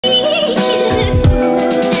What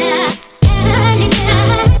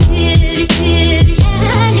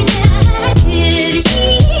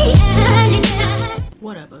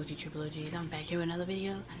up, OG Triple OGs? I'm back here with another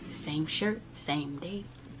video. Same shirt, same day,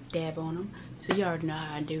 dab on them. So you already know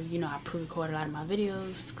how I do. You know I pre-record a lot of my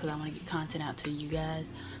videos because I want to get content out to you guys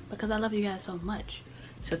because I love you guys so much.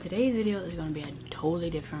 So today's video is going to be a totally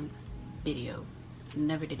different video.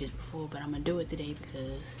 Never did this before, but I'm going to do it today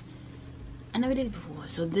because I never did it before.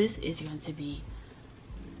 So this is going to be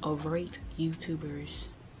a rate YouTubers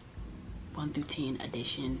 1 through 10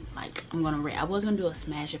 edition. Like I'm gonna rate. I was gonna do a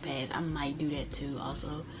smash or pass. I might do that too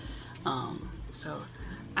also. So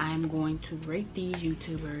I'm going to rate these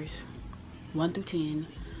YouTubers 1 through 10.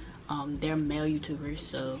 They're male YouTubers,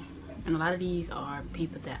 so, and a lot of these are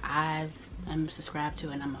people that I'm subscribed to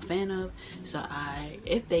and I'm a fan of. So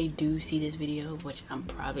if they do see this video, which I'm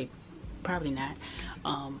probably not,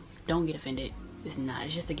 don't get offended. It's not.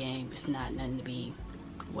 It's just a game. It's not nothing to be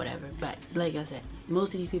whatever. But like I said,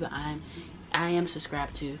 most of these people I am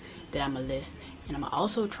subscribed to, that I'm a list, and I'm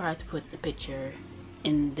also try to put the picture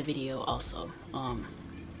in the video also.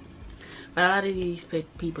 But a lot of these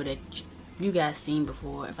people that you guys seen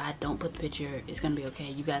before, if I don't put the picture, it's gonna be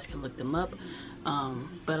okay. You guys can look them up.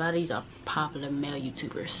 But a lot of these are popular male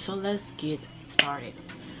YouTubers. So let's get started.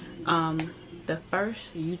 The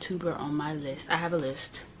first YouTuber on my list, I have a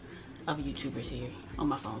list of YouTubers here on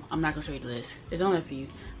my phone. I'm not gonna show you the list. There's only a few,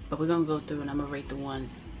 but we're gonna go through and I'm gonna rate the ones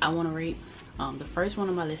I want to rate. The first one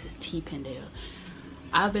on my list is T Pendale.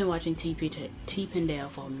 I've been watching T Pendale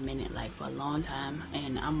for a minute, like for a long time,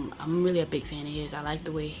 and I'm really a big fan of his. I like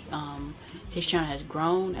the way his channel has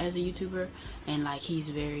grown as a YouTuber, and like he's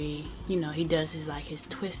very, you know, he does his like his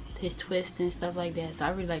twist and stuff like that. So I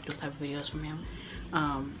really like those type of videos from him.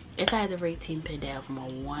 If I had to rate T Pendale from a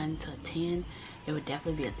 1 to 10, it would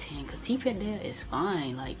definitely be a 10, because T Pendale is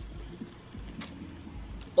fine. Like,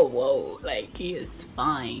 oh whoa, like he is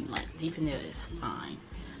fine. Like T Pendale is fine,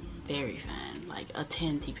 very fine. Like a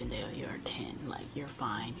 10 T Pendale, you're a 10. Like you're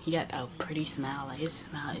fine. He got a pretty smile. Like his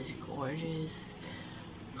smile is gorgeous.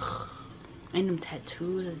 And them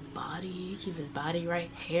tattoos, his body, he keeps his body right,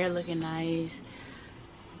 hair looking nice.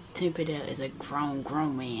 T Pendale is a grown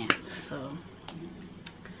man. So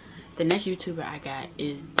the next YouTuber I got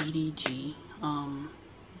is DDG.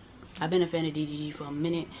 I've been a fan of DDG for a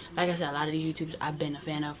minute. Like I said, a lot of these YouTubers I've been a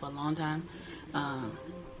fan of for a long time.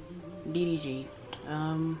 DDG.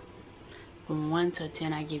 From 1 to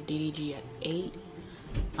 10, I give DDG an 8.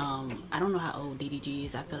 I don't know how old DDG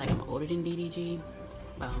is. I feel like I'm older than DDG.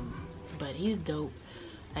 But he's dope.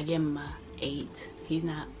 I give him a 8. He's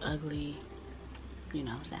not ugly. You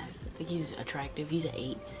know what I'm saying? I think he's attractive. He's an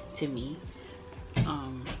 8 to me.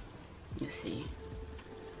 Let's see.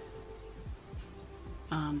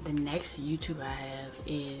 The next YouTuber I have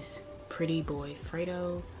is Pretty Boy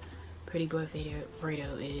Fredo. Pretty Boy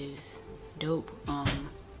Fredo is dope.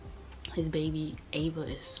 His baby Ava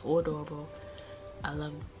is so adorable. I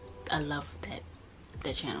love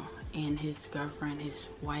that channel. And his girlfriend, his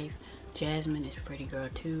wife Jasmine, is a pretty girl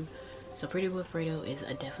too. So Pretty Boy Fredo is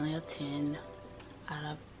definitely a 10. Out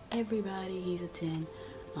of everybody, he's a 10.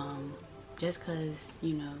 Just cause,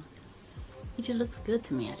 you know, he just looks good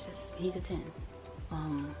to me. He's a 10.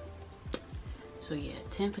 So yeah,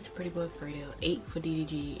 10 for Pretty Boy Fredo, 8 for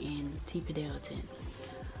DDG, and T Pendale 10.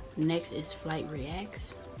 Next is Flight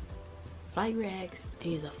Reacts. Flight Reacts,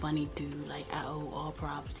 he's a funny dude. Like I owe all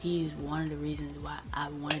props. He's one of the reasons why I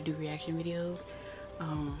want to do reaction videos.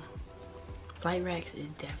 Flight Reacts is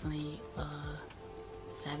definitely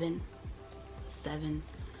 7.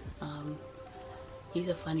 He's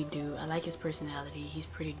a funny dude. I like his personality. He's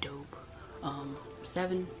pretty dope.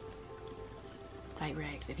 7. Flight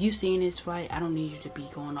Reacts. If you've seen his fight, I don't need you to be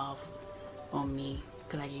going off on me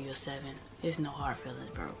because I give you a 7. There's no hard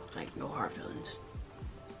feelings, bro. Like no hard feelings.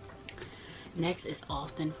 Next is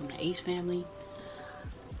Austin from the Ace family.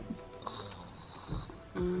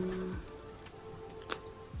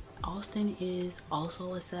 Austin is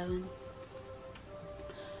also a 7.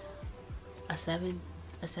 A 7.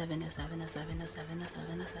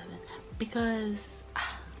 Because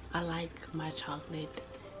I like my chocolate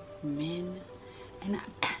men, and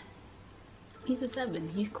he's a 7.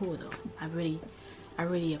 He's cool though. I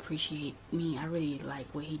really appreciate me. I really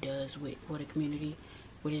like what he does for the community,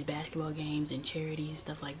 with his basketball games and charity and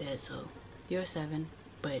stuff like that. So you're a 7,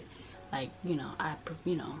 but like, you know,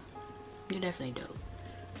 you're definitely dope.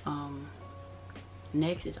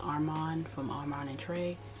 Next is Armand from Armand and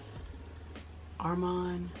Trey.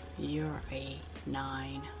 Armand, you're a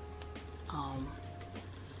 9.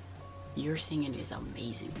 Your singing is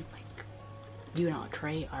amazing. Like you and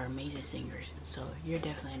Trey are amazing singers, so you're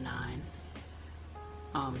definitely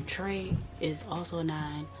a 9. Trey is also a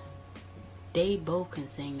 9. They both can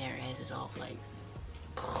sing their asses off, like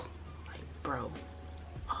bro.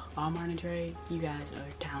 Omar and Trey, you guys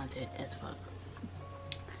are talented as fuck.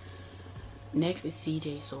 Next is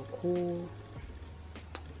CJ So Cool.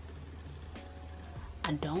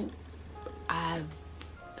 I've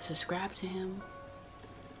subscribed to him,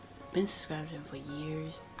 been subscribed to him for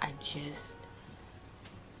years.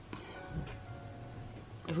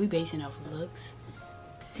 If we basing off looks,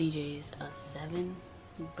 CJ is a 7,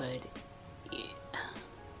 but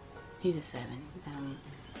he's a 7.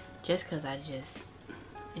 Just cause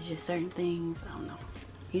it's just certain things, I don't know.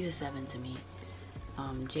 He's a 7 to me.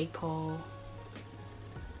 Jake Paul,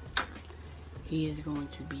 he is going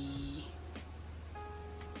to be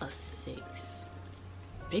a 6.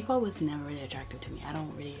 Jake Paul was never really attractive to me. I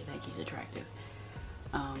don't really think he's attractive.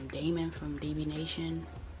 Damon from DB Nation,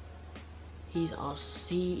 he is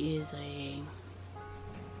a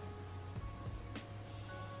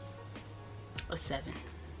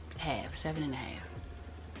 7.5.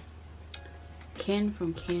 Ken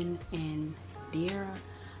from Ken and De'Ara,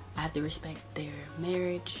 I have to respect their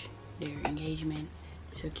marriage, their engagement.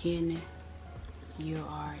 So Ken, you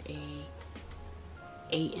are a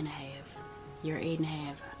 8.5. You're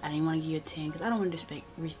 8.5. I didn't want to give you a 10 because I don't want to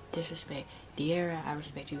disrespect De'Ara. I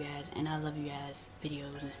respect you guys and I love you guys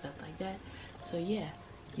videos and stuff like that. So yeah,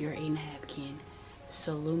 you're 8.5, Ken.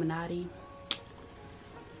 So Illuminati,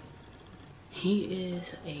 he is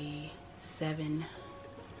a 7,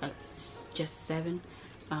 just 7.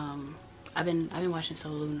 I've been watching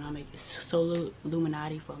Solo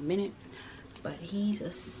Illuminati for a minute, but he's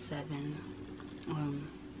a 7.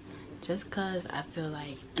 Just cause I feel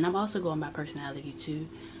like, and I'm also going by personality too.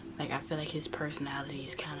 Like I feel like his personality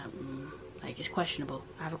is kind of like it's questionable.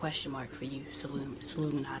 I have a question mark for you,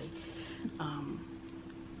 Illuminati.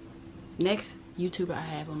 Next YouTuber I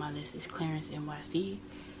have on my list is Clarence NYC,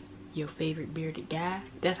 your favorite bearded guy.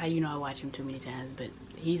 That's how you know I watch him too many times, but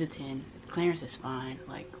he's a 10. Clarence is fine,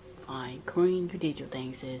 like fine. Queen, you did your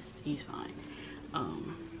thing, sis. He's fine.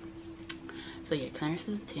 So yeah, Clarence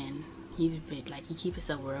is a 10. He's big, like he keeps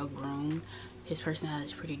himself well groomed. His personality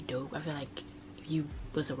is pretty dope. I feel like if you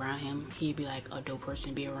was around him, he'd be like a dope person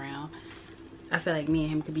to be around. I feel like me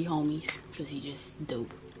and him could be homies because he's just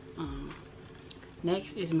dope.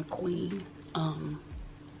 Next is Mcqueen.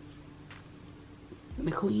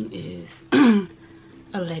 Mcqueen is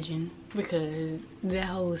a legend because that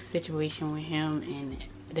whole situation with him and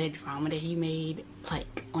that drama that he made,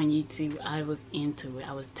 like on YouTube, I was into it.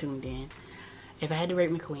 I was tuned in. If I had to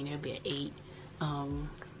rate Mcqueen, it would be an 8.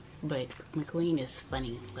 But Mcqueen is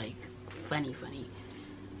funny, like funny.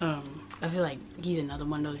 I feel like he's another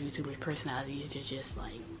one of those YouTubers' personalities is just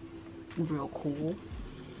like real cool.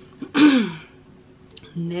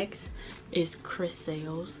 Next is Chris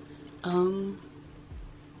Sales. I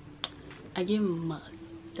give him a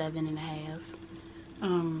 7.5.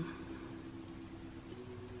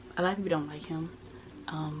 A lot of people don't like him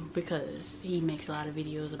because he makes a lot of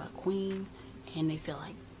videos about Queen, and they feel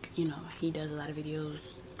like, you know, he does a lot of videos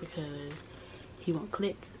because he want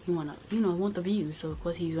clicks, he want to, you know, want the views, so of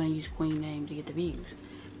course he's going to use Queen name to get the views.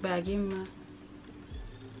 But I give him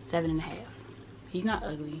a 7.5. He's not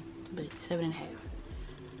ugly, but 7.5.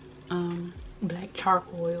 Black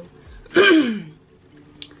Charcoal,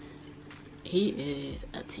 he is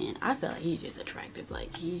a 10. I feel like he's just attractive.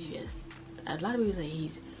 Like he's just, a lot of people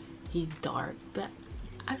say he's dark, but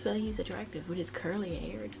I feel like he's attractive with his curly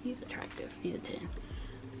hair. He's attractive. He's a 10.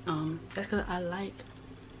 That's because I like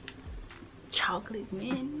chocolate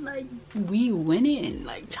men. Like we winning.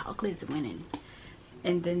 Like chocolate's winning.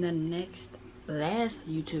 And then the last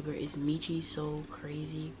YouTuber is Michi So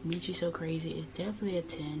Crazy. Michi So Crazy is definitely a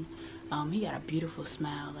 10. He got a beautiful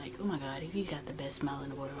smile. Like, oh my god, he's got the best smile in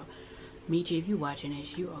the world. Michi, if you're watching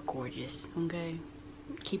this, you are gorgeous. Okay,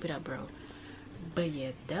 keep it up, bro. But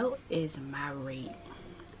yeah, that is my rate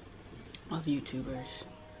of YouTubers.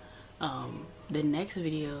 The next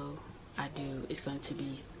video I do is going to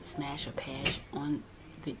be Smash or Pass on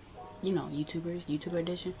the, you know, YouTuber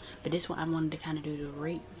edition. But this one I wanted to kind of do the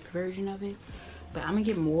rate version of it. But I'm gonna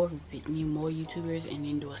get more YouTubers and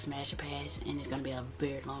then do a Smash or Pass, and it's gonna be a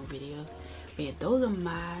very long video. But yeah, those are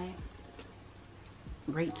my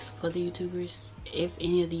rates for the YouTubers. If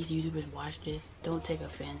any of these YouTubers watch this, don't take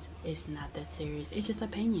offense. It's not that serious. It's just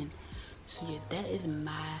opinion. So yeah, that is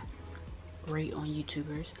my rate on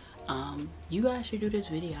YouTubers. You guys should do this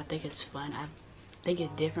video. I think it's fun. I think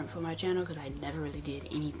it's different for my channel because I never really did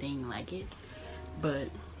anything like it. But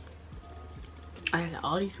like I said,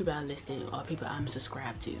 all these people I listed are people I'm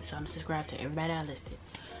subscribed to. So I'm subscribed to everybody I listed.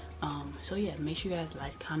 So yeah, make sure you guys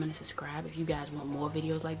like, comment, and subscribe. If you guys want more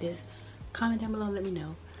videos like this, comment down below, let me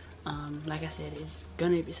know. Like I said,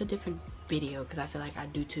 it's a different video because I feel like I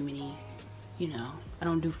do too many, you know, I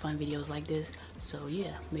don't do fun videos like this. So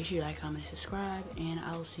yeah, make sure you like, comment, and subscribe, and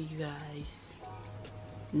I'll see you guys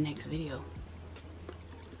next video.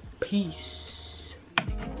 Peace.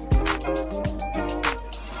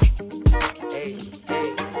 Hey.